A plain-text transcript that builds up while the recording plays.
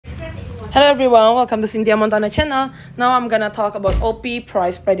Hello everyone, welcome to Cynthia Montana channel. Now I'm gonna talk about OP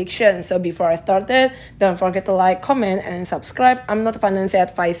price prediction. So before I started, don't forget to like, comment, and subscribe. I'm not a financial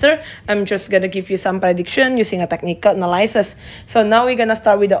advisor. I'm just gonna give you some prediction using a technical analysis. So now we're gonna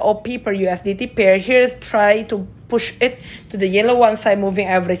start with the OP per USDT pair. Here's try to push it to the yellow one side moving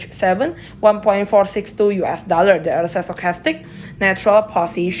average 7, 1.462 US dollar. There is a stochastic natural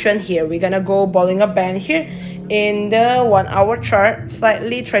position here. We're gonna go Bollinger Band here in the 1 hour chart.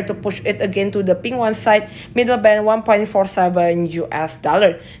 Slightly try to push it again to the pink one side, middle band 1.47 US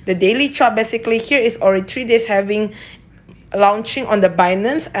dollar. The daily chart basically here is already 3 days having launching on the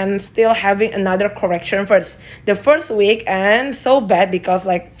Binance and still having another correction first. The first week and so bad because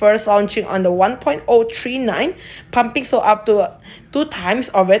like first launching on the 1.039, pumping so up to 2 times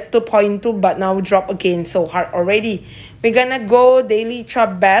of it, 2.2, but now drop again so hard already. We're gonna go daily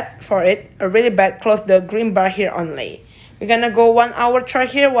chart bad for it, a really bad, close the green bar here only. We're gonna go 1 hour chart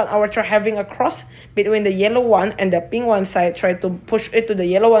here, 1 hour chart having a cross between the yellow one and the pink one side. Try to push it to the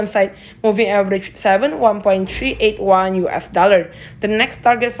yellow one side, moving average 7, 1.381 US dollar. The next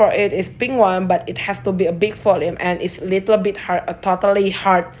target for it is pink one, but it has to be a big volume and it's a little bit hard, totally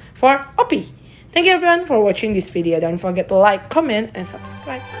hard for OP. Thank you everyone for watching this video. Don't forget to like, comment, and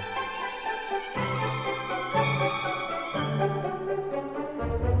subscribe.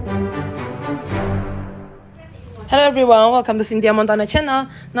 Hello everyone, welcome to Cynthia Montana channel.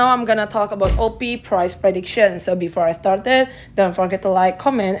 Now I'm gonna talk about OP price prediction. So before I started, don't forget to like,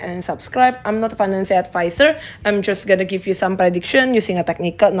 comment, and subscribe. I'm not a financial advisor. I'm just gonna give you some prediction using a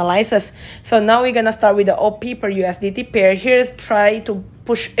technical analysis. So now we're gonna start with the OP per USDT pair. Here's try to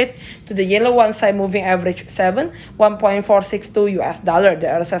push it to the yellow one side moving average 7, 1.462 US dollar.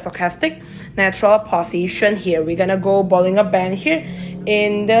 There is a stochastic natural position here. We're gonna go Bollinger Band here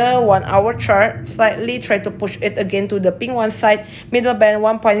in the 1 hour chart. Slightly try to push it again to the pink one side, middle band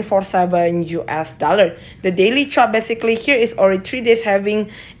 1.47 US dollar. The daily chart basically here is already 3 days having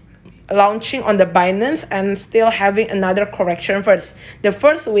launching on the Binance and still having another correction first. The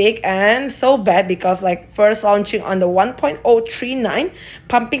first week and so bad because like first launching on the 1.039,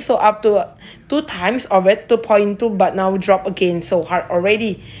 pumping so up to 2 times of it, 2.2, but now drop again so hard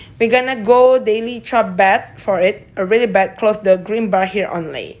already. We're gonna go daily chart bad for it, a really bad, close the green bar here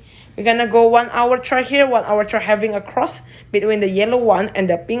only. We're gonna go 1 hour chart here, 1 hour chart having a cross between the yellow one and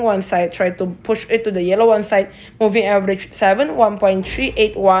the pink one side. Try to push it to the yellow one side, moving average 7,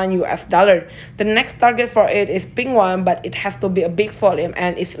 1.381 US dollar. The next target for it is pink one, but it has to be a big volume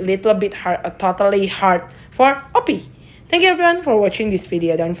and it's a little bit hard, totally hard for OP. Thank you everyone for watching this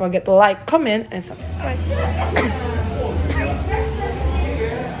video. Don't forget to like, comment, and subscribe.